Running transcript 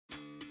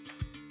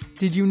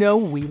Did you know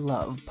we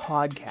love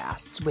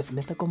podcasts with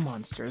mythical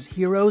monsters,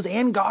 heroes,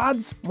 and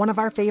gods? One of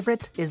our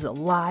favorites is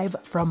Live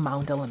from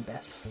Mount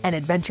Olympus, an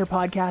adventure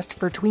podcast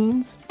for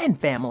tweens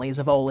and families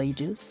of all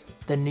ages.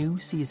 The new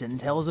season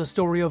tells a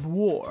story of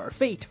war,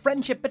 fate,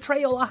 friendship,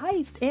 betrayal, a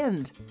heist,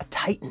 and a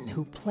titan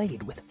who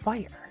played with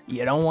fire.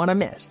 You don't want to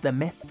miss the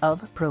myth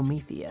of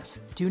Prometheus.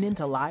 Tune in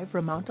to Live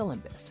from Mount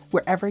Olympus,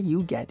 wherever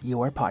you get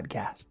your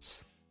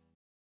podcasts.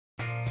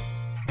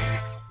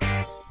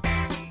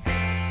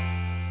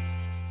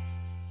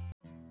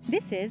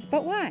 This is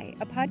But Why,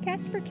 a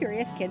podcast for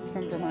curious kids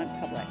from Vermont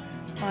Public.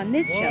 On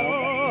this show... Why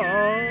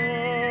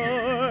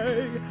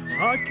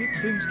are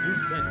kittens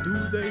cute and do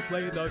they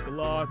play the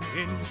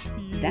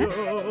glockenspiel? That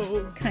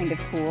sounds kind of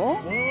cool.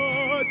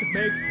 What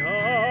makes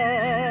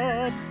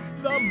up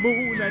the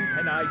moon and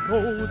can I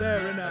go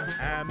there in a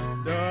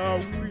hamster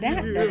wheel?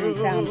 That doesn't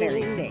sound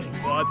very safe.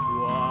 But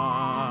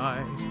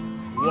why?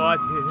 What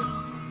if?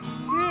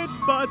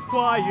 It's But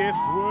Why If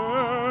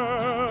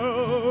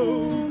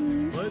World.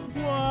 But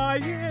why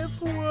if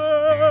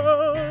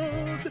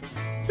world?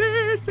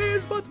 This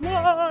is But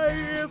Why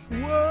If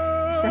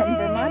World. From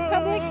Vermont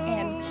Public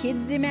and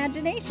Kids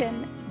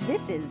Imagination,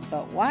 this is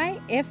But Why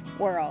If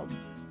World.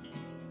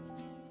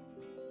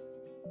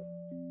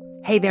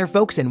 Hey there,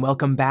 folks, and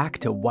welcome back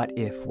to What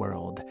If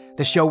World,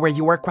 the show where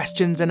your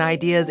questions and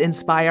ideas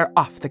inspire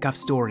off-the-cuff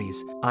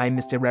stories. I'm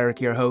Mr.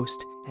 Eric, your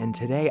host, and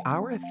today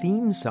our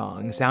theme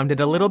song sounded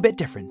a little bit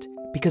different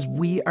because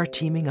we are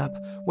teaming up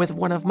with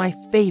one of my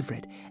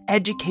favorite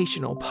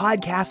educational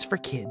podcasts for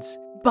kids.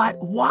 But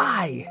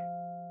why?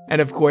 And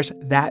of course,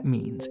 that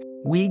means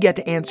we get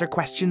to answer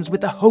questions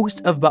with the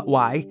host of But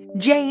Why,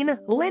 Jane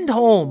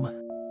Lindholm.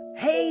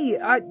 Hey,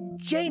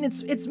 Jane,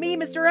 it's me,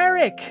 Mr.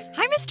 Eric.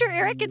 Hi, Mr.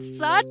 Eric. It's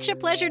such a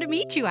pleasure to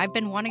meet you. I've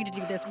been wanting to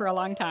do this for a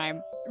long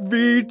time.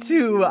 Me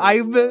too.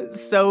 I'm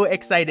so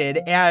excited.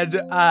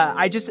 And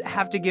I just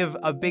have to give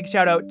a big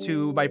shout out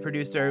to my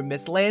producer,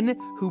 Miss Lynn,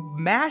 who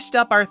mashed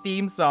up our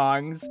theme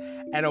songs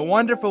in a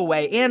wonderful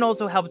way and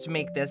also helped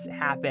make this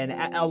happen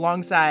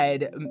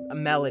alongside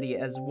Melody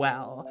as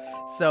well.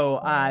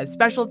 So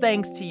special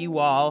thanks to you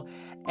all.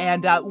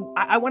 And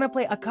I want to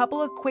play a couple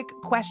of quick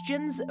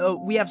questions.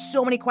 We have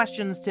so many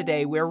questions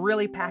today. We're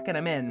really packing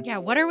them in. Yeah,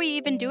 what are we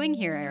even doing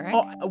here, Eric?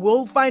 Oh,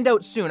 we'll find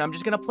out soon. I'm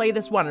just going to play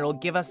this one. It'll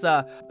give us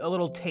a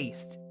little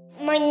taste.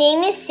 My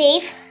name is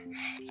Saif.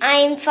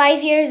 I'm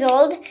 5 years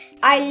old.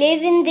 I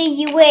live in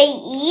the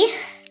UAE.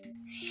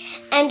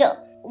 And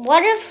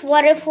what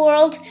if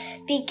World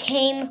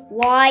became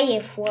Why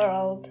If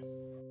World?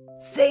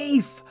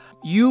 Safe!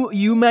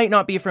 You might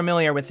not be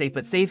familiar with Safe,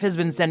 but Safe has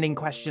been sending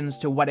questions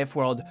to What If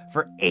World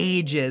for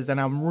ages, and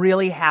I'm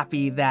really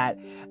happy that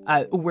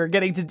we're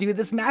getting to do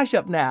this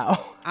mashup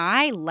now.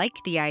 I like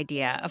the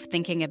idea of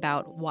thinking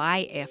about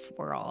Why If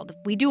World.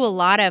 We do a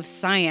lot of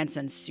science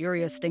and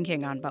serious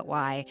thinking on But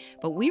Why,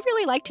 but we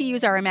really like to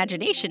use our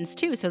imaginations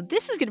too, so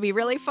this is going to be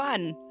really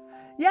fun.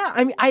 Yeah,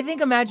 I mean, I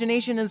think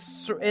imagination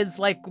is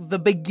like the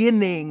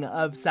beginning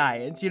of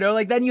science, you know?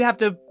 Like, then you have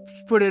to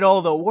put in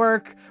all the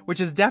work, which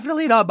is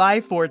definitely not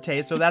my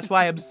forte, so that's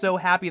why I'm so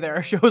happy there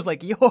are shows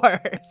like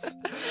yours.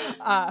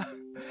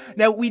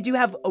 Now, we do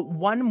have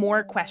one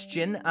more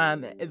question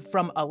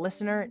from a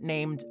listener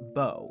named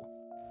Bo.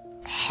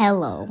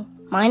 Hello,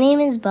 my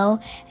name is Bo,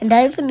 and I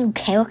have a new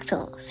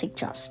character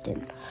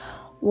suggestion.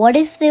 What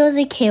if there was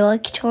a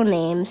character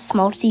named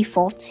Smarty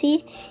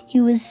Fartsy?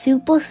 He was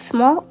super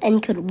smart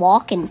and could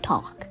walk and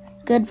talk.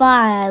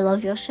 Goodbye, I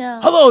love your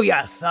show. Hello,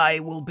 yes, I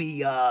will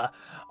be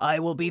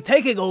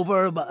taking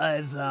over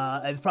as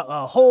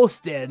a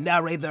host and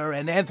narrator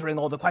and answering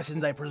all the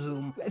questions, I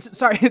presume.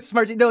 Sorry,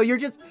 Smarty. No,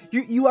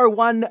 you are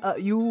one.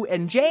 You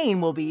and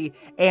Jane will be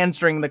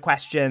answering the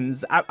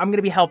questions. I'm going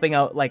to be helping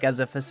out, like, as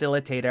a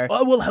facilitator.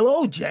 Well,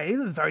 hello,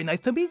 Jane. It's very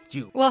nice to meet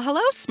you. Well, hello,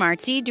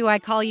 Smartsy. Do I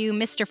call you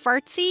Mr.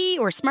 Fartsy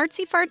or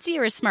Smartsy Fartsy,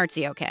 or is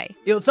Smartsy okay?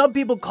 You know, some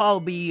people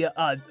call me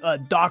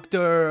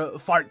Dr.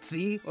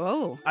 Fartsy.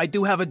 Oh. I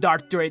do have a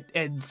doctorate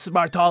in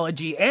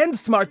smartology and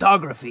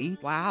smartography.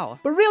 Wow.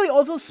 But really,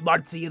 also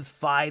Smartsy is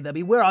fine. I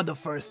mean, we're on the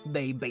first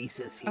name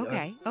basis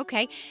here.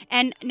 Okay.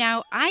 And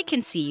now I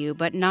can see you,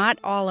 but not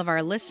all of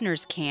our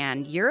listeners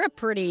can. You're a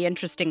pretty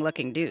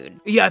interesting-looking dude.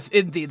 Yes,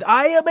 indeed.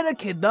 I am an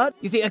echidna.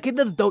 You see,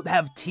 echidnas don't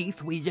have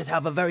teeth. We just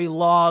have a very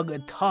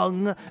long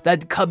tongue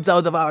that comes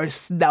out of our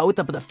snout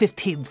up to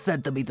 15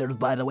 centimeters,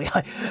 by the way.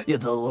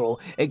 It's a little...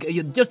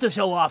 just to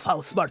show off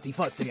how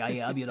smarty-fartsy I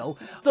am, you know.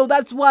 So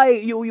that's why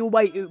you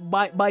might...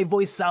 My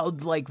voice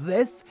sounds like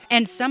this.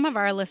 And some of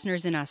our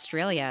listeners in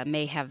Australia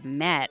may have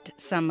met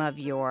some of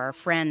your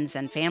friends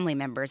and family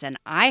members, and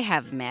I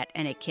have met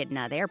an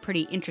echidna. They are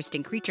pretty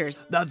interesting creatures.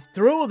 That's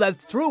true.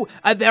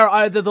 And there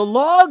are the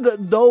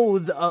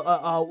long-nosed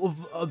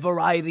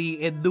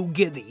variety in New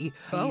Guinea.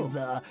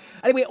 Oh.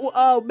 Anyway,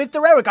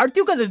 Mr. Eric, aren't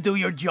you going to do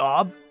your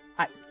job?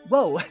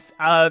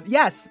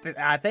 Yes,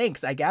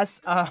 thanks, I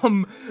guess.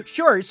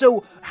 Sure.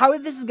 So how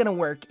this is gonna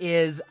work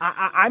is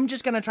I'm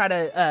just gonna try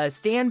to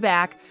stand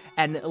back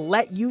and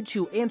let you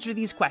two answer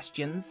these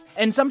questions,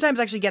 and sometimes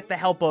actually get the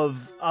help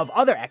of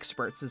other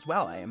experts as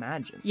well, I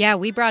imagine. Yeah,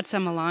 we brought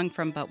some along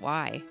from But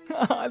Why.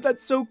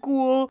 That's so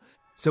cool.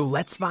 So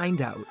let's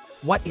find out.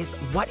 What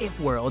if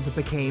World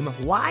became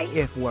Why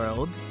If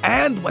World?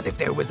 And what if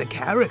there was a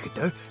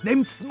character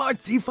named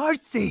Smartsy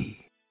Fartsy?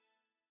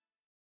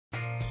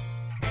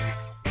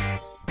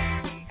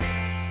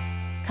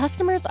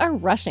 Customers are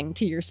rushing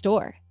to your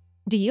store.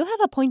 Do you have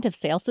a point of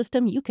sale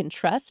system you can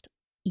trust?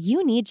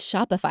 You need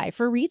Shopify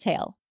for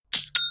retail.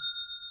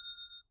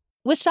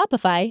 With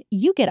Shopify,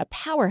 you get a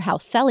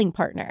powerhouse selling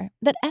partner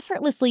that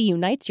effortlessly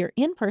unites your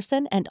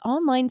in-person and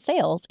online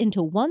sales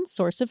into one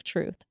source of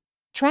truth.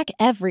 Track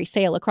every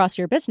sale across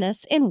your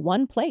business in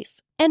one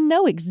place and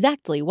know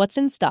exactly what's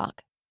in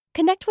stock.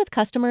 Connect with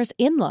customers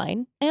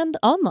in-line and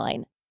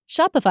online.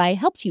 Shopify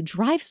helps you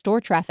drive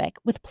store traffic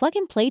with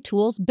plug-and-play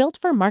tools built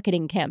for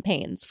marketing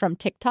campaigns from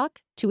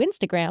TikTok to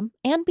Instagram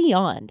and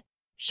beyond.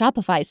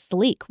 Shopify's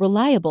sleek,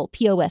 reliable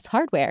POS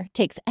hardware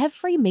takes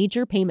every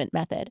major payment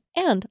method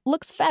and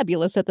looks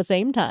fabulous at the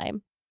same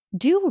time.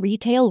 Do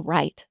retail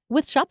right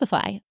with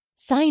Shopify.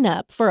 Sign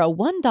up for a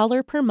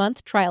 $1 per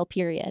month trial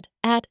period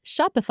at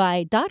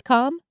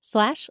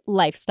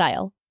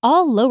shopify.com/lifestyle,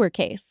 all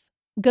lowercase.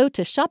 Go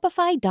to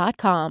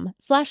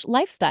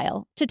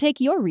shopify.com/lifestyle to take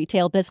your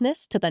retail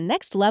business to the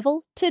next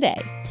level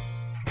today.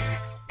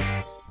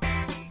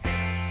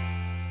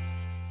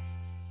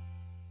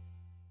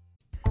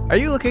 Are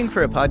you looking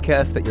for a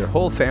podcast that your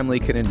whole family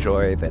can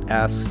enjoy that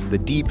asks the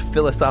deep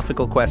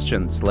philosophical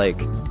questions like,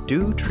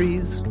 do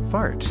trees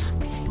fart?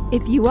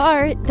 If you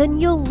are,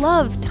 then you'll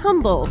love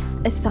Tumble,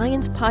 a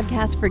science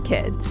podcast for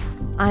kids.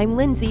 I'm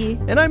Lindsay.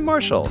 And I'm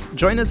Marshall.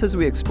 Join us as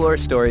we explore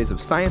stories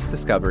of science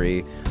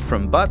discovery,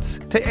 from butts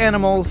to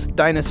animals,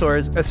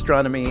 dinosaurs,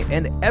 astronomy,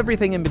 and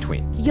everything in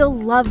between. You'll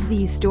love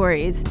these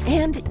stories,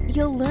 and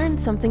you'll learn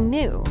something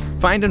new.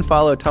 Find and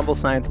follow Tumble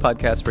Science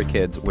Podcast for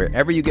Kids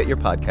wherever you get your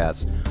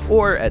podcasts,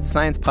 or at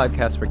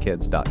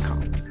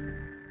sciencepodcastforkids.com.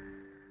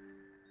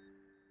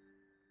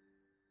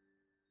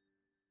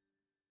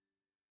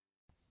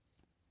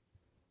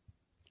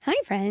 Hi,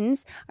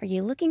 friends. Are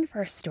you looking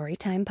for a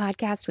storytime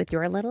podcast with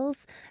your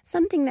littles?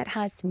 Something that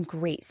has some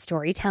great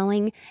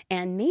storytelling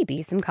and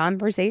maybe some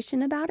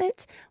conversation about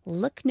it?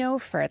 Look no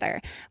further.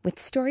 With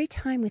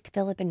Storytime with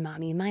Philip and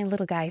Mommy, my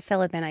little guy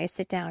Philip and I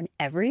sit down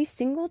every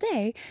single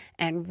day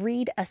and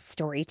read a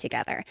story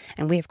together.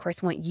 And we, of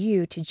course, want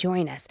you to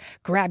join us.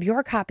 Grab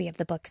your copy of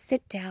the book,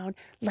 sit down,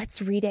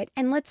 let's read it,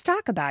 and let's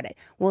talk about it.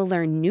 We'll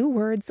learn new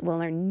words, we'll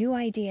learn new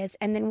ideas,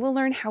 and then we'll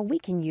learn how we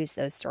can use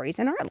those stories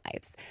in our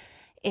lives.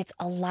 It's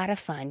a lot of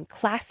fun.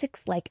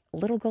 Classics like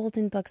Little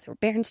Golden Books or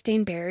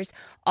Berenstain Bears,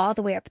 all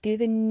the way up through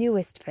the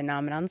newest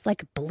phenomenons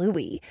like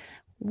Bluey.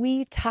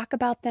 We talk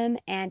about them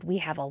and we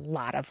have a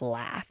lot of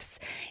laughs.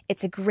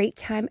 It's a great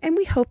time and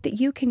we hope that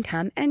you can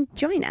come and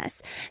join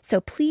us. So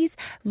please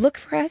look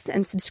for us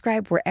and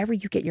subscribe wherever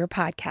you get your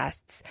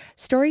podcasts.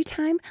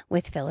 Storytime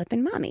with Philip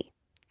and Mommy.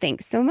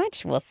 Thanks so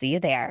much. We'll see you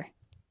there.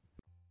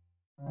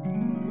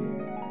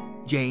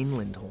 Jane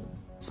Lindholm,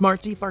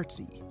 Smartsy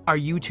Fartsy. Are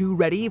you two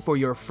ready for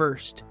your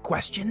first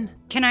question?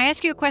 Can I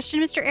ask you a question,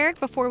 Mr. Eric,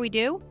 before we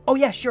do? Oh,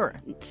 yeah, sure.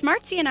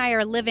 Smartsy and I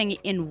are living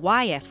in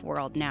Why If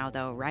World now,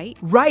 though, right?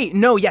 Right.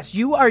 No, yes,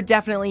 you are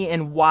definitely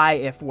in Why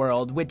If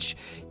World, which,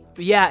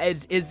 yeah,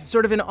 is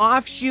sort of an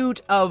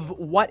offshoot of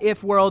What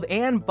If World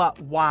and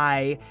But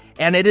Why,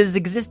 and it is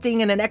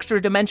existing in an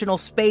extra-dimensional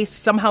space,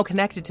 somehow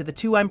connected to the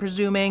two, I'm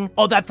presuming.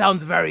 Oh, that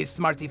sounds very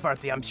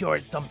smarty-farty. I'm sure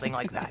it's something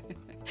like that.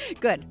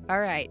 Good.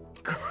 All right.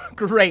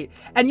 Great.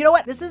 And you know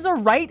what? This is a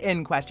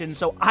write-in question,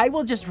 so I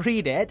will just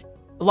read it.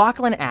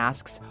 Lachlan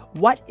asks,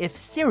 what if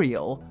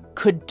cereal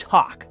could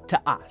talk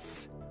to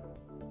us?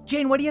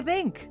 Jane, what do you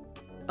think?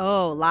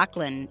 Oh,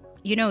 Lachlan,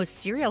 you know,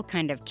 cereal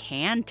kind of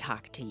can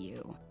talk to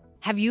you.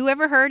 Have you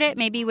ever heard it?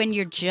 Maybe when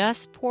you're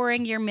just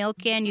pouring your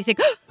milk in, you think,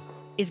 oh,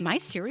 is my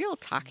cereal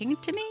talking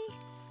to me?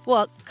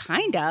 Well,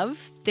 kind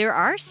of. There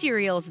are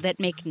cereals that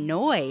make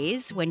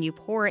noise when you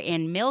pour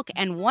in milk,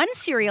 and one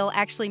cereal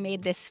actually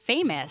made this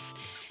famous.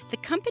 The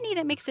company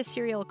that makes a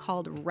cereal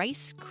called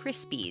Rice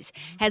Krispies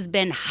has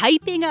been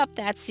hyping up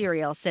that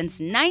cereal since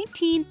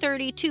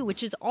 1932,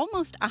 which is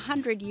almost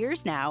 100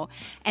 years now.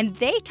 And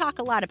they talk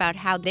a lot about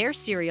how their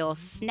cereal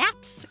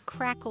snaps,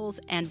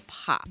 crackles, and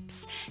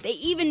pops. They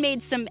even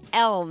made some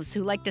elves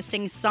who like to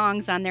sing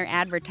songs on their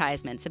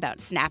advertisements about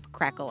snap,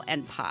 crackle,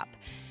 and pop.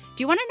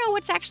 Do you want to know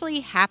what's actually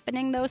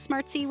happening, though,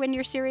 Smartsy, when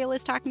your cereal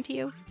is talking to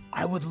you?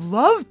 I would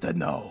love to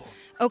know.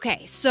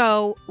 Okay,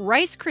 so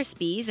Rice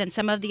Krispies and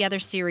some of the other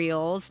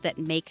cereals that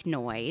make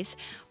noise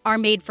are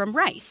made from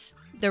rice.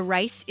 The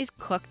rice is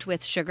cooked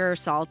with sugar,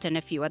 salt, and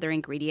a few other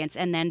ingredients,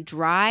 and then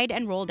dried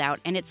and rolled out,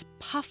 and it's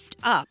puffed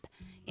up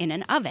in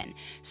an oven.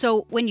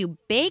 So when you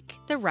bake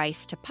the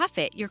rice to puff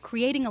it, you're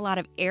creating a lot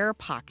of air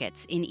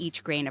pockets in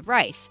each grain of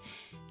rice.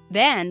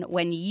 Then,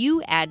 when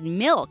you add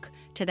milk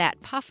to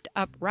that puffed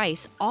up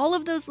rice, all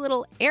of those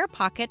little air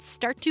pockets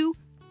start to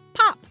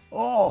pop.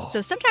 Oh.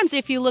 So sometimes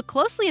if you look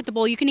closely at the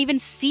bowl, you can even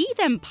see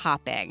them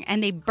popping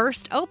and they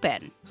burst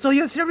open. So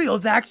your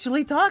cereal's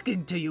actually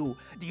talking to you.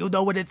 Do you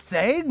know what it's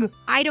saying?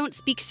 I don't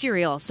speak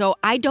cereal, so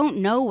I don't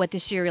know what the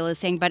cereal is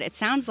saying, but it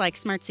sounds like,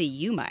 Smartsy,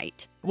 you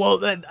might. Well,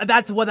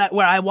 that's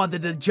where I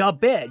wanted to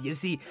jump in. You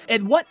see,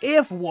 in What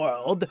If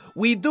World,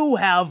 we do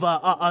have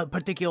a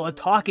particular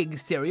talking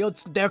cereal.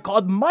 They're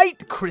called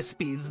Mite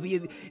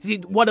Krispies. See,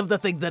 one of the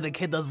things that a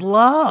kid does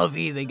love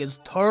eating is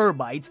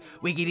termites.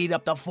 We can eat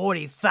up to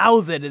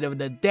 40,000 in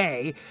a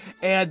day.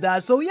 And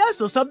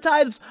so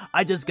sometimes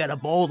I just get a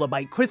bowl of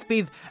Mite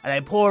Krispies, and I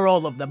pour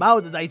all of them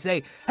out, and I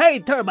say, "Hey,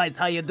 termites,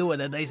 how you doing?"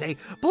 And they say,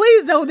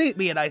 "Please don't eat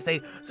me." And I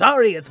say,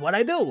 "Sorry, it's what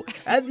I do."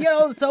 And,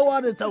 so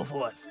on and so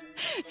forth.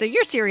 So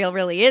your cereal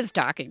really is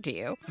talking to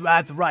you.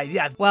 That's right,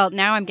 yes. Well,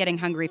 now I'm getting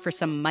hungry for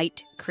some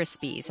Mite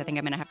Krispies. I think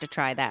I'm going to have to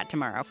try that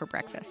tomorrow for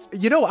breakfast.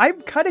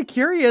 I'm kind of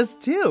curious,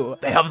 too.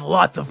 They have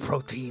lots of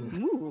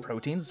protein. Ooh.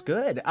 Protein's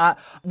good.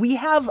 We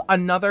have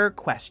another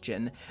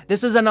question.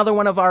 This is another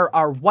one of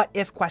our what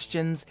if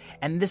questions,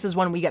 and this is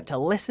one we get to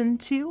listen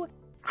to.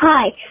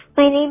 Hi,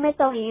 my name is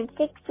Zoe. I'm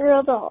 6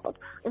 years old.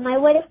 And my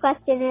what if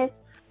question is,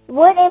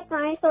 what if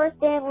dinosaurs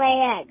didn't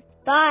lay eggs?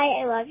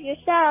 Bye, I love your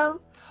show.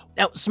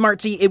 Now,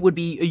 Smartsy, it would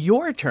be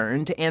your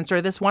turn to answer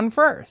this one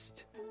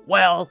first.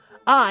 Well,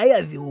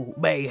 as you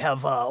may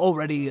have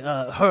already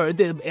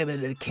heard,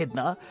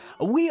 Echidna,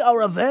 we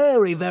are a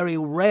very, very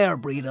rare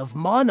breed of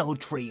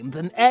monotremes,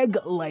 an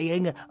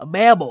egg-laying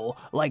mammal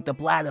like the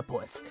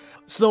platypus.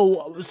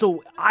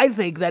 So I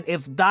think that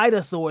if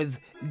dinosaurs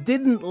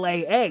didn't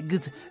lay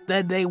eggs,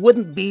 then they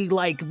wouldn't be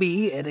like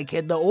me, an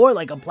echidna, or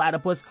like a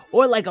platypus,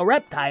 or like a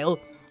reptile.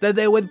 Then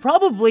they would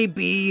probably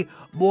be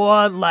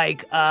more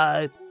like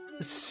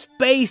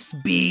space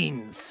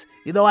beans.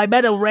 I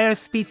met a rare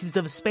species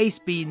of space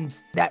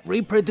beans that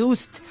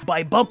reproduced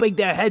by bumping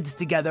their heads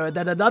together, and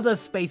then another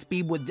space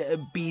bean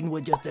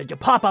would just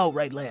pop out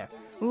right there.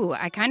 Ooh,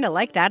 I kind of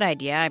like that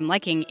idea. I'm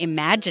liking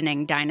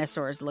imagining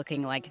dinosaurs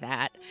looking like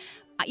that.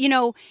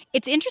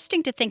 It's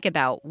interesting to think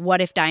about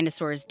what if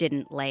dinosaurs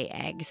didn't lay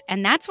eggs.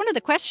 And that's one of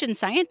the questions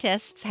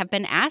scientists have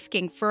been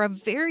asking for a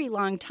very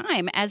long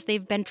time as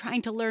they've been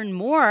trying to learn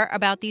more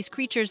about these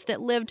creatures that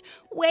lived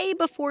way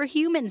before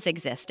humans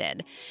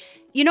existed.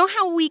 You know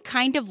how we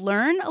kind of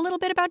learn a little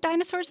bit about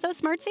dinosaurs, though,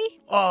 Smartsy?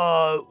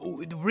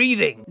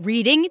 Reading.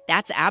 Reading,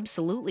 that's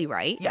absolutely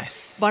right.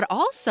 Yes. But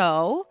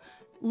also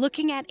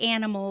looking at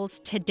animals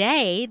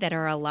today that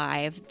are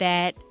alive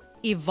that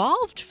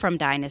evolved from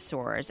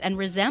dinosaurs and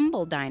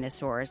resemble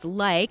dinosaurs,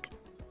 like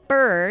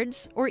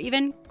birds or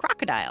even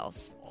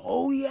crocodiles.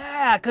 Oh,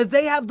 yeah, because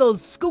they have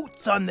those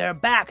scoots on their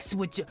backs,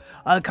 which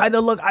kind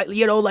of look,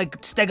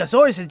 like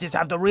stegosauruses just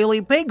have the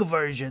really big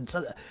version.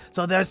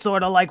 So they're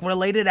sort of like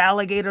related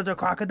alligators or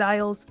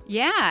crocodiles?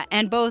 Yeah,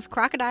 and both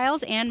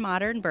crocodiles and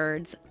modern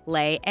birds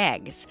lay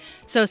eggs.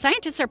 So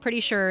scientists are pretty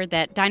sure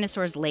that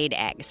dinosaurs laid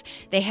eggs.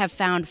 They have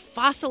found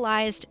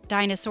fossilized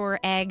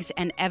dinosaur eggs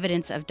and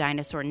evidence of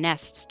dinosaur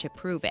nests to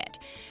prove it.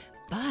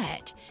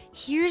 But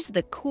here's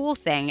the cool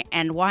thing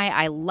and why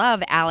I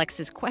love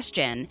Alex's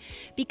question,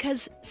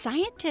 because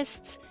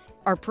scientists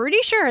are pretty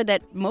sure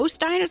that most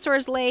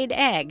dinosaurs laid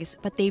eggs,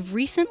 but they've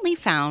recently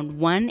found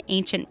one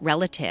ancient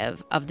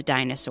relative of the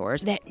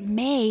dinosaurs that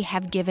may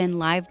have given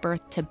live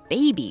birth to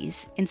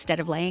babies instead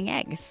of laying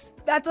eggs.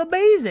 That's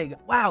amazing.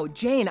 Wow,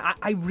 Jane,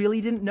 I really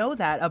didn't know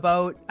that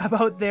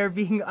about there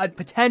being a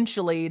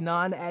potentially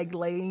non-egg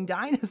laying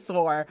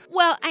dinosaur.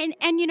 Well, and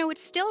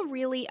it's still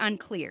really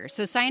unclear.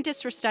 So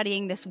scientists were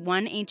studying this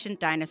one ancient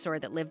dinosaur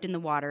that lived in the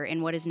water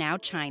in what is now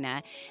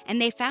China,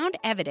 and they found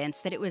evidence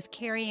that it was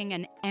carrying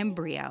an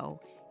embryo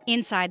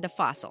inside the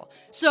fossil.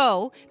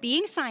 So,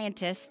 being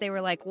scientists, they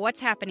were like, what's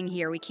happening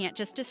here? We can't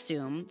just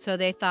assume. So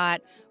they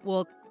thought,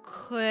 well,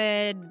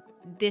 could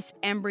this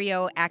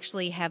embryo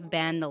actually have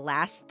been the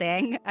last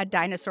thing a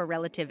dinosaur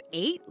relative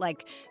ate?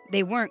 Like,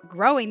 they weren't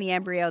growing the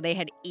embryo, they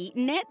had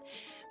eaten it.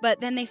 But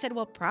then they said,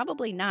 well,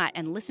 probably not.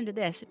 And listen to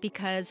this,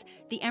 because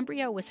the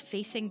embryo was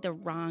facing the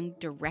wrong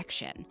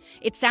direction.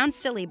 It sounds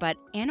silly, but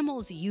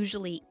animals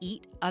usually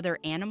eat other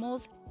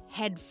animals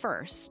head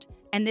first.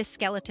 And this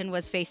skeleton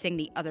was facing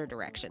the other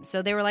direction.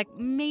 So they were like,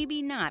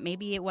 maybe not.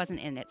 Maybe it wasn't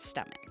in its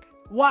stomach.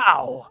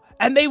 Wow.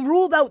 And they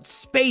ruled out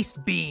space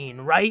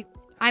being, right?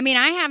 I mean,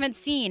 I haven't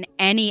seen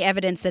any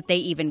evidence that they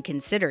even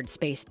considered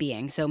space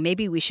being, so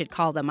maybe we should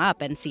call them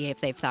up and see if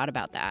they've thought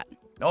about that.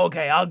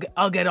 Okay,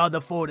 I'll get on the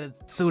phone as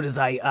soon as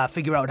I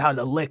figure out how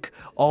to lick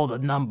all the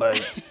numbers.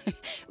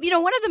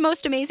 One of the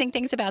most amazing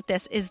things about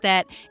this is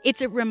that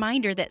it's a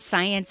reminder that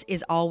science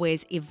is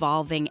always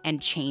evolving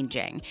and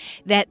changing,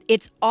 that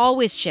it's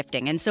always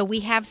shifting. And so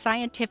we have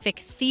scientific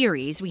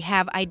theories, we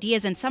have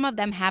ideas, and some of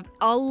them have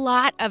a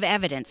lot of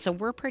evidence, so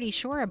we're pretty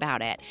sure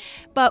about it.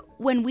 But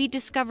when we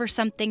discover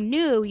something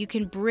new, you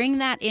can bring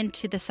that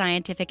into the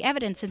scientific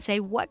evidence and say,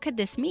 what could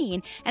this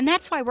mean? And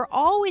that's why we're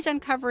always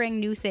uncovering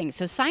new things.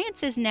 So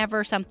science is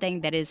never something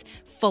that is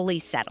fully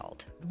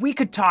settled. We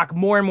could talk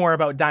more and more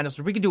about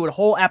dinosaurs. We could do a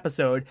whole episode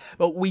episode,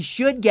 but we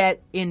should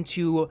get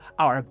into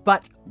our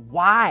but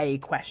why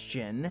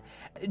question.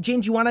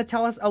 Jane, do you want to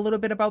tell us a little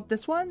bit about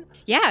this one?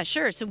 Yeah,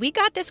 sure. So we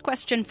got this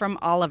question from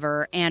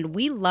Oliver, and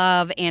we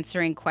love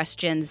answering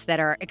questions that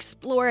are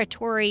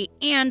exploratory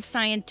and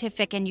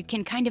scientific, and you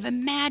can kind of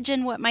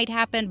imagine what might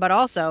happen, but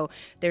also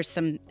there's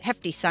some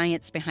hefty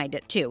science behind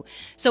it too.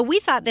 So we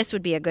thought this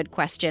would be a good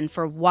question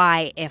for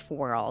Why If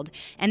World,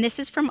 and this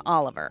is from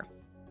Oliver.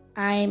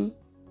 I'm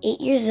 8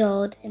 years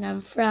old, and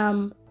I'm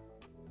from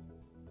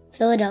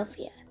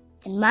Philadelphia.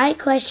 And my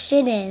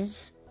question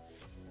is,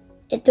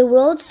 if the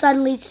world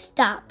suddenly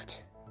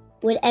stopped,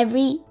 would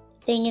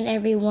everything and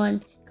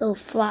everyone go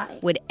flying?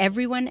 Would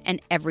everyone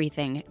and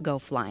everything go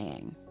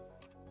flying?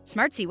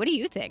 Smartsy, what do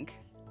you think?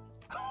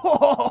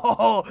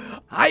 Oh,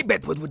 I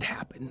bet what would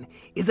happen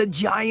is a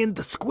giant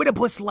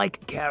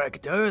squidopus-like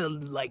character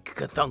like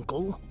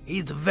Cthulhu.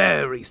 He's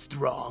very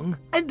strong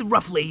and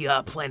roughly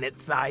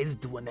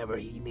planet-sized whenever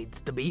he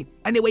needs to be.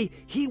 Anyway,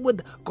 he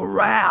would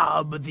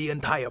grab the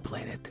entire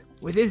planet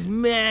with his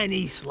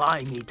many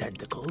slimy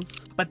tentacles.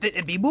 But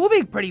it'd be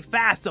moving pretty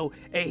fast, so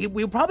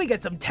we'll probably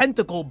get some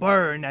tentacle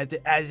burn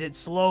as it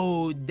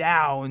slowed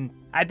down.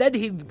 And then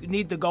he'd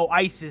need to go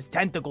ice his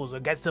tentacles or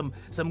get some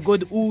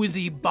good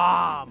oozy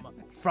bomb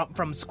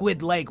from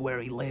Squid Lake where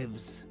he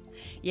lives.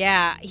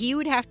 Yeah, he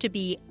would have to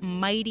be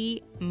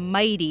mighty,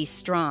 mighty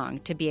strong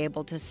to be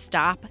able to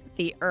stop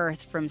the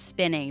Earth from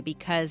spinning,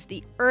 because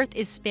the Earth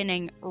is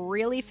spinning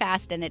really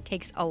fast and it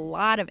takes a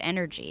lot of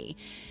energy.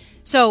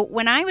 So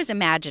when I was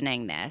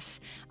imagining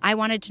this, I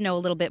wanted to know a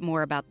little bit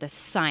more about the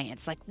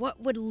science, like what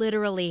would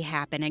literally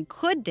happen, and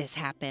could this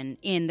happen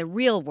in the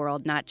real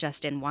world, not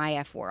just in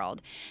YF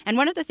World? And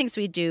one of the things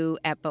we do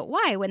at But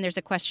Why, when there's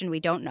a question we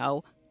don't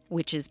know,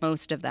 which is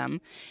most of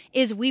them,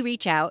 is we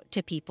reach out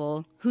to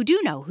people who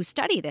do know, who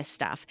study this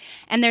stuff.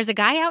 And there's a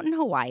guy out in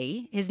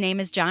Hawaii. His name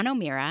is John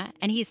O'Meara,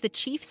 and he's the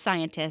chief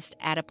scientist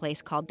at a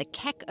place called the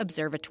Keck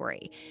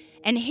Observatory.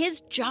 And his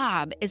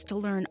job is to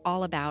learn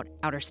all about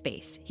outer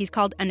space. He's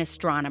called an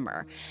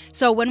astronomer.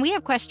 So when we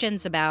have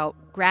questions about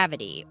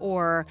gravity,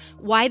 or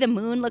why the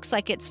moon looks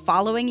like it's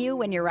following you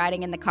when you're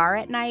riding in the car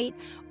at night,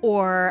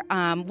 or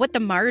what the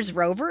Mars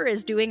rover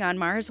is doing on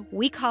Mars,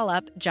 we call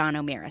up John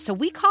O'Meara. So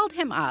we called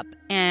him up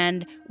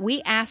and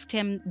we asked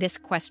him this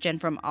question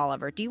from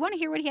Oliver. Do you want to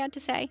hear what he had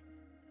to say?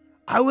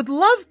 I would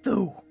love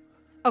to.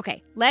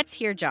 Okay, let's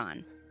hear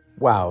John.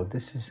 Wow,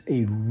 this is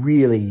a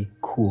really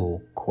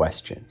cool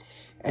question.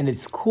 And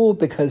it's cool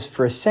because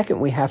for a second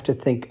we have to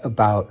think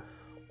about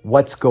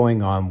what's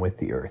going on with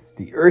the Earth.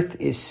 The Earth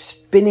is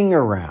spinning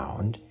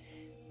around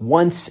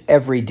once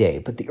every day,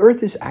 but the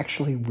Earth is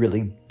actually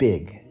really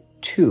big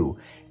too.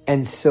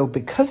 And so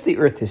because the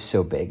Earth is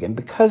so big and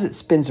because it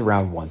spins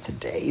around once a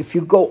day, if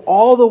you go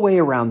all the way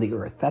around the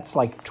Earth, that's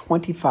like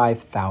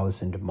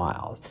 25,000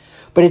 miles.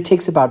 But it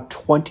takes about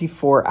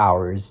 24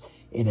 hours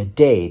in a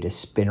day to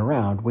spin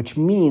around, which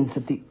means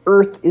that the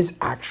Earth is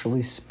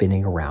actually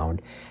spinning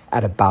around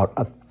at about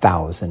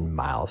 1,000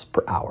 miles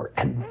per hour.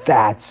 And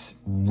that's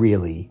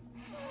really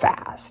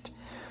fast.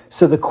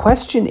 So the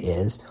question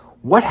is,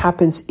 what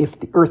happens if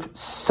the Earth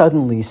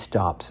suddenly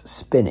stops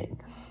spinning?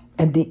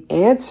 And the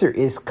answer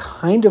is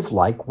kind of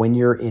like when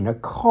you're in a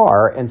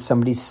car and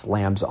somebody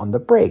slams on the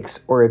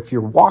brakes, or if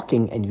you're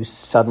walking and you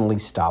suddenly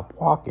stop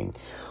walking.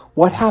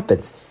 What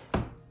happens?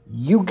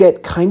 You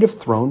get kind of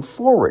thrown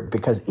forward,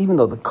 because even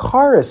though the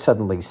car is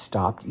suddenly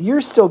stopped, you're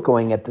still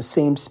going at the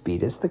same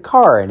speed as the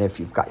car. And if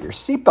you've got your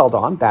seatbelt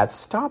on, that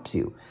stops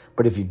you.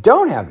 But if you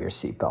don't have your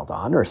seatbelt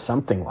on or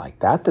something like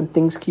that, then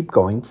things keep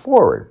going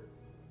forward.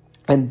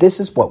 And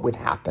this is what would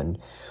happen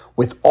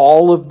with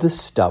all of the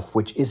stuff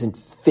which isn't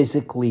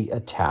physically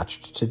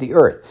attached to the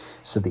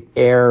Earth. So the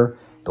air,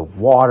 the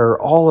water,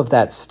 all of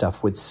that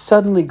stuff would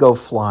suddenly go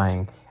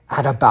flying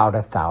at about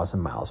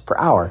 1,000 miles per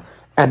hour.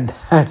 And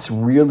that's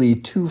really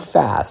too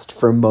fast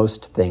for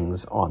most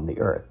things on the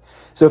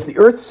Earth. So if the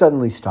Earth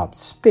suddenly stopped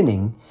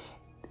spinning,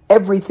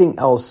 everything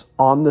else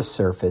on the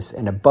surface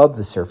and above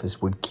the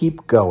surface would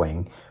keep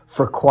going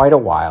for quite a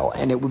while,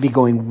 and it would be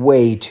going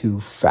way too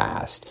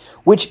fast,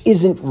 which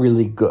isn't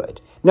really good.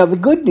 Now, the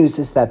good news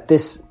is that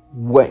this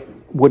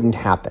wouldn't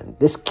happen.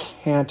 This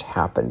can't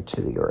happen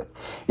to the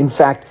Earth. In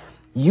fact,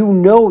 you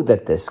know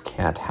that this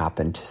can't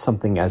happen to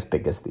something as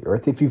big as the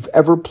Earth if you've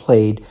ever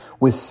played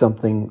with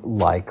something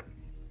like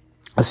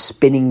a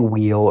spinning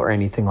wheel or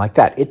anything like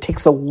that. It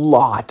takes a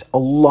lot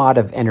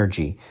of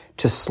energy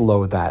to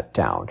slow that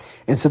down.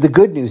 And so the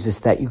good news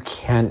is that you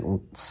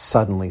can't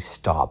suddenly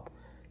stop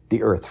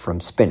the Earth from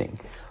spinning.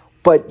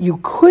 But you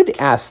could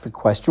ask the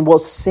question, well,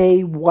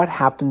 say what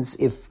happens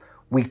if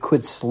we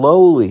could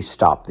slowly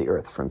stop the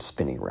Earth from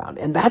spinning around?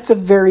 And that's a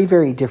very,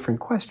 very different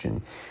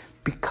question.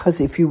 Because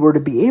if you were to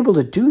be able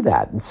to do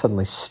that and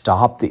suddenly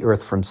stop the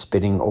Earth from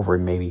spinning over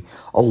maybe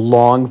a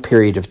long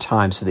period of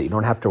time so that you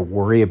don't have to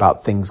worry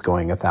about things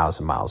going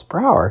 1,000 miles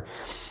per hour,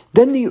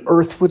 then the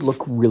Earth would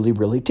look really,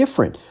 really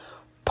different.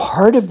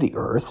 Part of the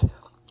Earth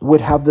would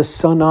have the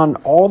sun on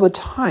all the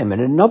time,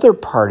 and another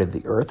part of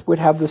the Earth would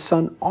have the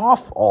sun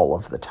off all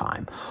of the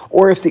time.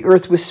 Or if the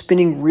Earth was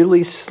spinning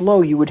really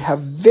slow, you would have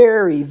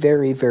very,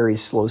 very, very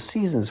slow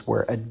seasons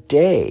where a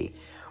day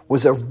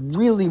was a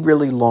really,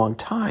 really long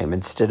time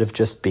instead of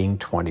just being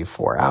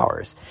 24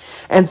 hours.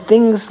 And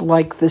things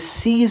like the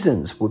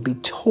seasons would be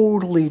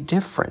totally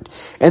different.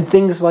 And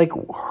things like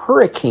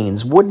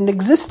hurricanes wouldn't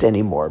exist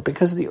anymore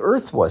because the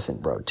Earth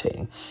wasn't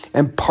rotating.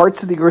 And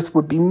parts of the Earth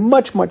would be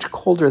much, much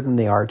colder than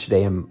they are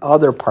today, and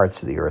other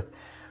parts of the Earth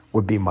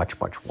would be much,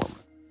 much warmer.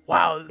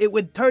 Wow, it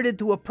would turn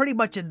into a pretty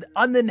much an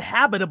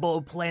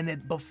uninhabitable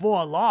planet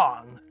before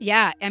long.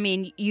 Yeah, I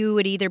mean, you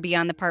would either be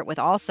on the part with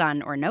all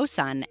sun or no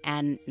sun,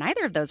 and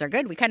neither of those are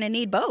good. We kind of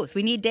need both.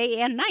 We need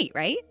day and night,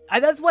 right?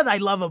 And that's what I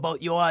love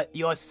about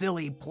your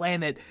silly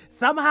planet.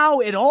 Somehow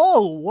it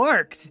all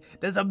works.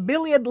 There's a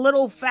million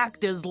little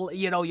factors,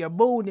 your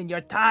moon and your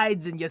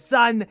tides and your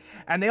sun,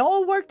 and they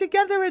all work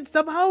together, and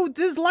somehow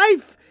there's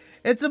life.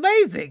 It's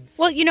amazing.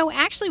 Well,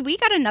 actually, we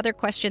got another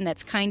question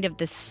that's kind of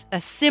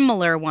a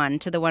similar one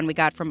to the one we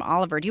got from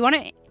Oliver. Do you want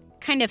to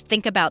kind of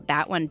think about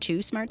that one too,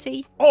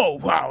 Smartsy? Oh,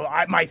 well,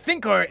 my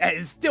thinker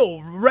is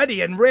still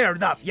ready and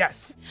reared up,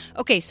 yes.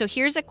 Okay, so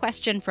here's a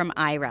question from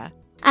Ira.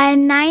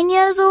 I'm 9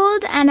 years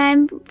old and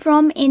I'm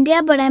from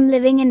India, but I'm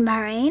living in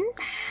Bahrain.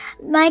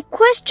 My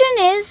question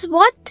is,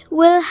 what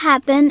will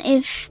happen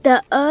if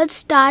the Earth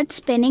starts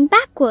spinning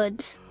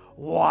backwards?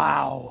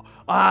 Wow.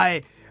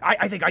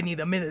 I think I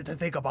need a minute to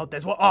think about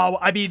this. Well,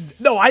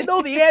 no, I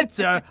know the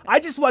answer. I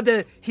just want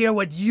to hear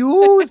what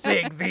you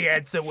think the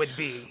answer would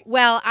be.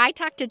 Well, I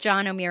talked to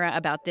John O'Meara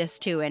about this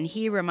too, and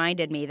he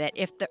reminded me that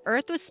if the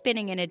Earth was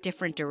spinning in a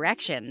different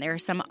direction, there are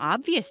some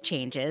obvious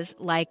changes,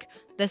 like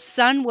the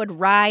sun would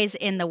rise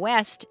in the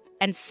west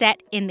and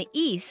set in the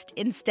east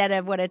instead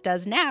of what it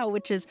does now,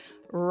 which is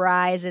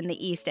rise in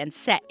the east and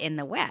set in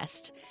the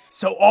west.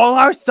 So all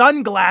our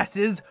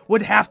sunglasses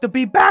would have to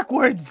be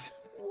backwards.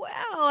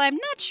 Well, I'm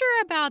not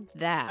sure about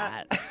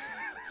that.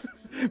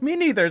 Me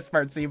neither,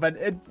 Smartsy, but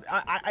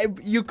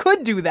you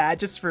could do that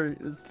just for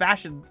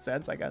fashion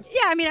sense, I guess.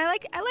 Yeah, I mean, I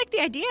like the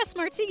idea,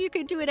 Smartsy. You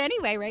could do it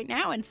anyway right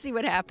now and see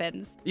what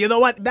happens. You know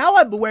what? Now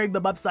I'm wearing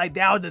them upside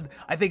down, and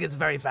I think it's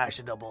very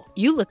fashionable.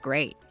 You look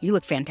great. You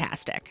look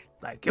fantastic.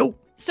 Thank you.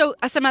 So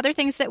some other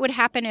things that would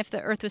happen if the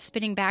Earth was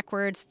spinning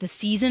backwards, the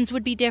seasons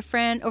would be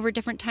different over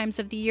different times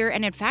of the year.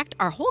 And in fact,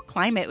 our whole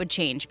climate would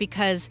change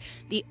because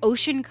the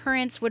ocean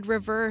currents would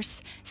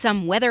reverse.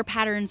 Some weather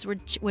patterns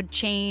would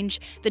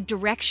change. The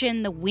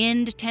direction the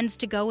wind tends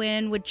to go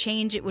in would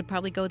change. It would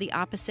probably go the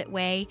opposite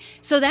way.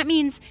 So that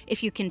means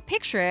if you can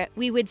picture it,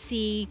 we would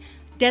see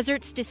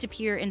deserts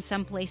disappear in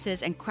some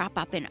places and crop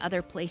up in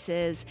other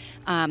places.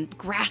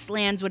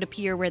 Grasslands would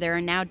appear where there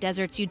are now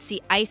deserts. You'd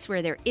see ice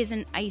where there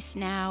isn't ice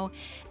now.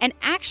 And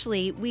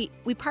actually, we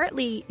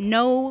partly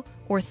know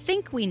or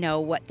think we know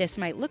what this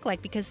might look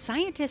like because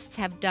scientists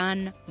have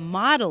done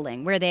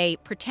modeling where they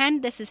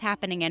pretend this is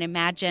happening and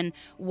imagine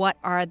what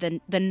are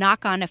the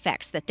knock-on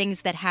effects, the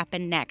things that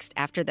happen next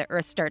after the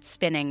Earth starts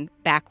spinning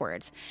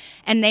backwards.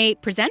 And they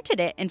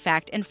presented it, in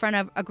fact, in front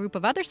of a group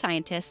of other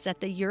scientists at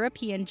the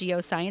European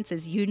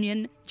Geosciences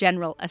Union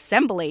General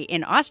Assembly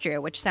in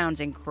Austria, which sounds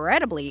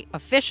incredibly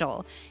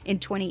official, in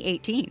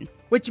 2018.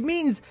 Which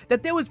means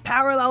that there was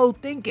parallel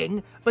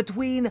thinking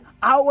between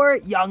our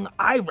young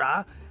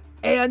Ira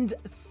and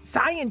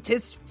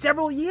scientists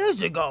several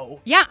years ago.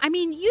 Yeah, I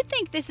mean, you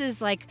think this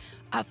is like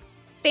a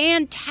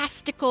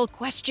fantastical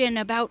question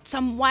about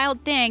some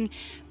wild thing,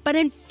 but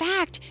in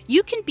fact,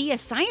 you can be a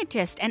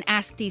scientist and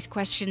ask these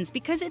questions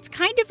because it's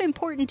kind of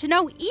important to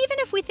know, even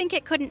if we think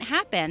it couldn't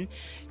happen,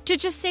 to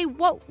just say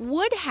what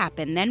would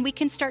happen. Then we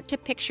can start to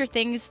picture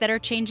things that are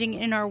changing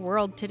in our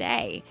world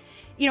today.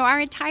 Our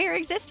entire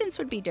existence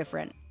would be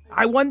different.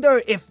 I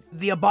wonder if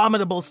the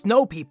abominable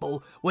snow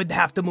people would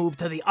have to move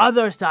to the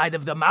other side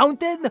of the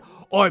mountain,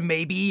 or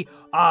maybe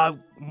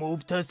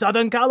move to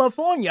Southern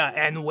California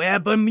and wear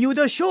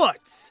Bermuda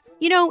shorts.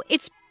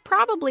 It's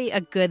probably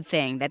a good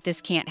thing that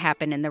this can't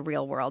happen in the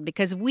real world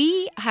because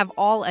we have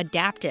all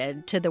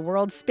adapted to the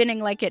world spinning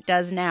like it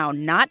does now,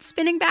 not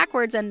spinning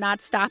backwards and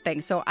not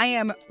stopping. So I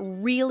am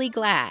really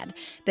glad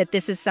that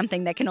this is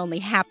something that can only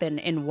happen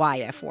in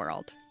YF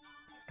world.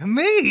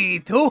 Me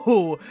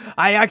too.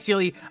 I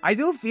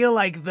do feel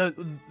like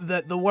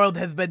the world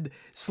has been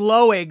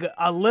slowing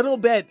a little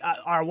bit,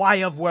 our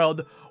YF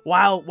world,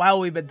 while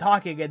we've been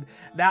talking, and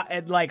that,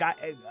 and like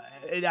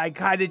I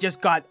kind of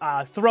just got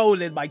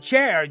thrown in my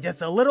chair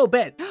just a little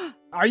bit.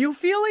 Are you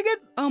feeling it?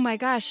 Oh my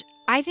gosh,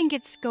 I think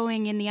it's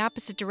going in the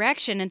opposite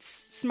direction.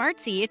 It's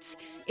Smartsy.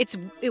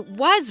 It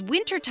was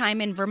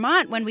wintertime in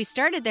Vermont when we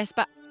started this,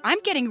 but I'm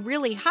getting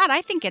really hot.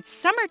 I think it's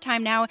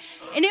summertime now,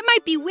 and it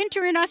might be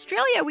winter in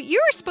Australia.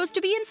 You were supposed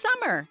to be in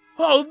summer.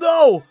 Oh,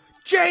 no!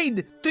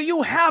 Jane, do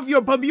you have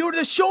your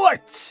Bermuda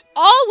shorts?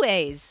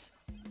 Always.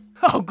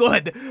 Oh,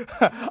 good.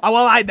 Well,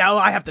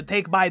 I have to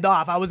take mine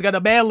off. I was going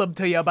to mail them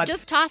to you, but...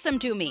 Just toss them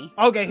to me.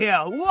 Okay, here.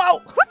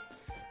 Whoa!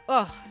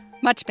 Oh,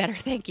 Much better,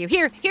 thank you.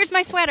 Here's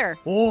my sweater.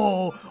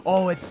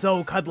 Oh, it's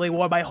so cuddly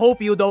warm. I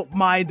hope you don't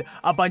mind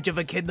a bunch of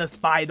echidna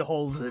spine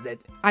holes in it.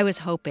 I was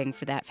hoping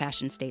for that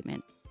fashion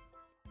statement.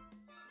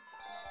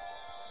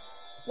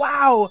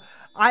 Wow,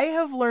 I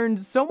have learned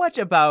so much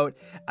about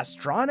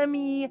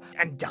astronomy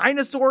and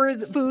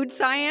dinosaurs. Food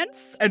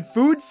science. And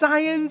food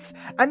science.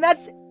 And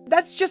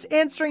that's just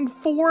answering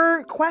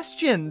 4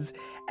 questions.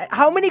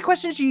 How many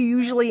questions do you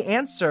usually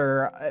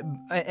answer,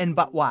 and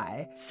but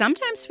why?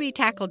 Sometimes we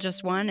tackle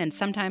just one, and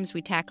sometimes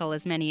we tackle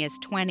as many as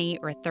 20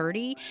 or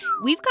 30.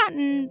 We've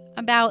gotten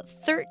about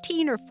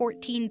 13 or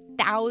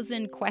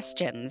 14,000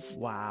 questions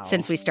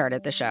since we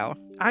started the show.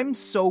 I'm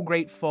so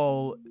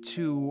grateful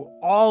to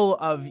all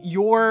of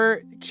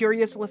your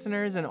curious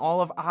listeners and all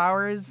of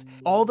ours,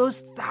 all those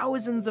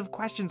thousands of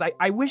questions.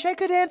 I wish I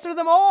could answer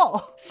them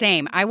all.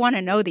 Same. I want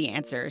to know the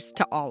answers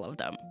to all of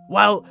them.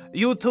 Well,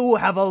 you two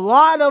have a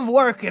lot of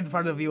work in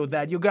front of you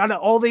then. You gotta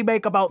only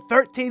make about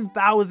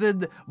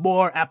 13,000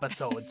 more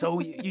episodes,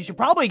 so you should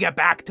probably get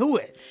back to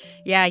it.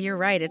 Yeah, you're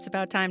right. It's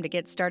about time to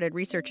get started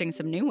researching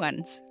some new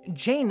ones.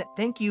 Jane,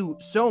 thank you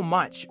so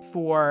much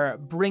for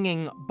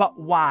bringing But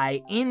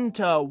Why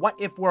into What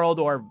If World,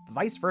 or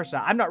vice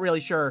versa. I'm not really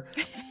sure.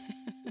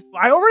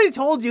 I already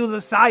told you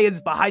the science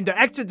behind the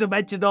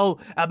extra-dimensional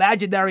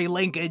imaginary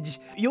linkage.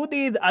 You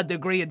need a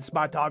degree in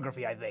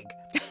smartography, I think.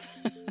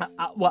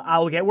 Well,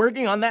 I'll get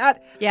working on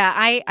that. Yeah,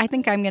 I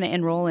think I'm going to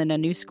enroll in a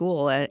new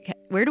school.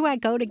 Where do I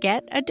go to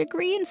get a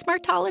degree in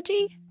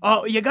smartology?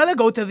 Oh, you gotta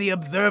go to the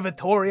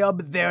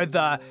observatorium.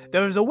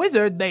 There's a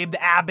wizard named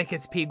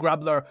Abacus P.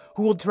 Grumbler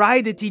who will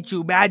try to teach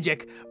you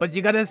magic, but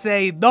you gotta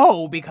say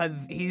no because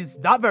he's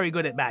not very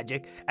good at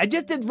magic. And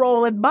just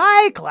enroll in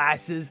my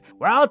classes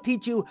where I'll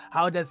teach you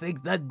how to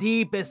think the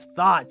deepest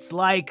thoughts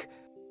like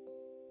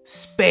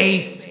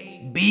space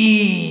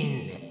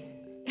bean.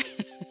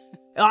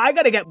 I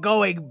gotta get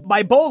going.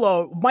 My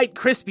bolo, Mike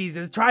Krispies,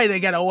 is trying to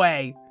get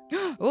away.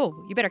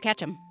 Oh, you better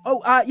catch him.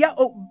 Yeah.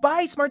 Oh,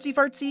 bye, Smartsy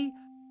Fartsy.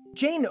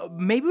 Jane,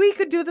 maybe we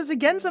could do this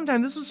again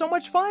sometime. This was so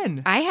much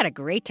fun. I had a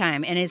great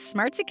time. And is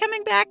Smartsy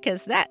coming back?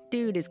 Because that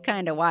dude is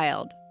kind of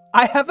wild.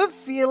 I have a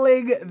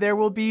feeling there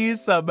will be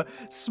some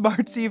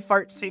Smartsy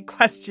Fartsy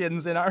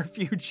questions in our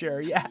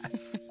future,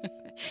 yes.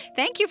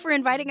 Thank you for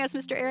inviting us,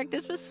 Mr. Eric.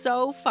 This was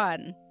so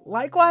fun.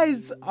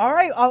 Likewise. All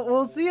right,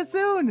 we'll see you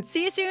soon.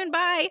 See you soon.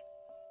 Bye.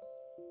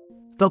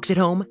 Folks at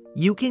home,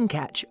 you can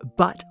catch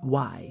But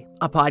Why,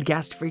 a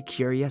podcast for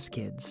curious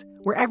kids,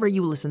 wherever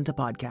you listen to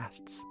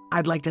podcasts.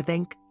 I'd like to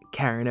thank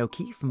Karen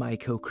O'Keefe, my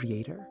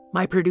co-creator,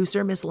 my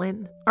producer, Miss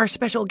Lynn, our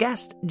special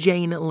guest,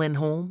 Jane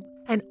Lindholm,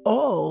 and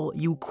all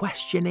you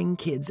questioning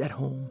kids at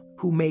home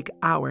who make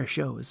our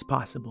shows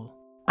possible.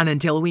 And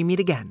until we meet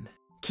again,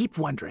 keep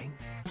wondering.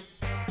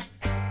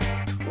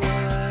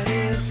 What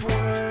if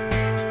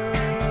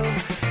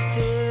world?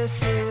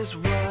 This is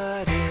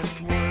What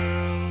If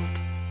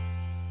World.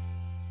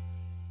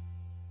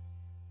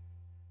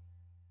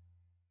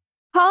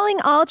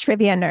 Calling all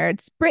trivia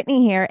nerds,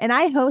 Brittany here, and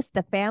I host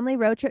the Family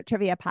Road Trip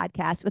Trivia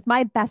Podcast with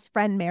my best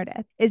friend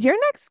Meredith. Is your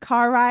next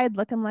car ride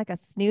looking like a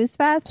snooze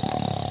fest?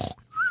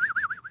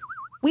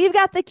 We've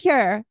got the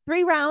cure.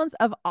 3 rounds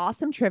of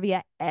awesome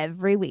trivia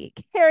every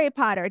week. Harry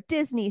Potter,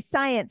 Disney,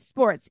 science,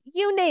 sports,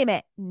 you name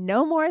it.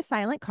 No more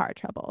silent car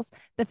troubles.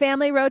 The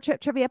Family Road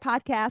Trip Trivia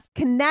Podcast.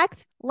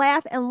 Connect,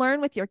 laugh, and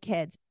learn with your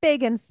kids,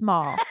 big and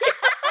small.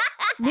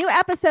 New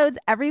episodes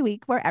every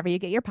week wherever you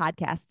get your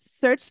podcasts.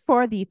 Search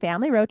for the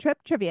Family Road Trip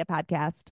Trivia Podcast.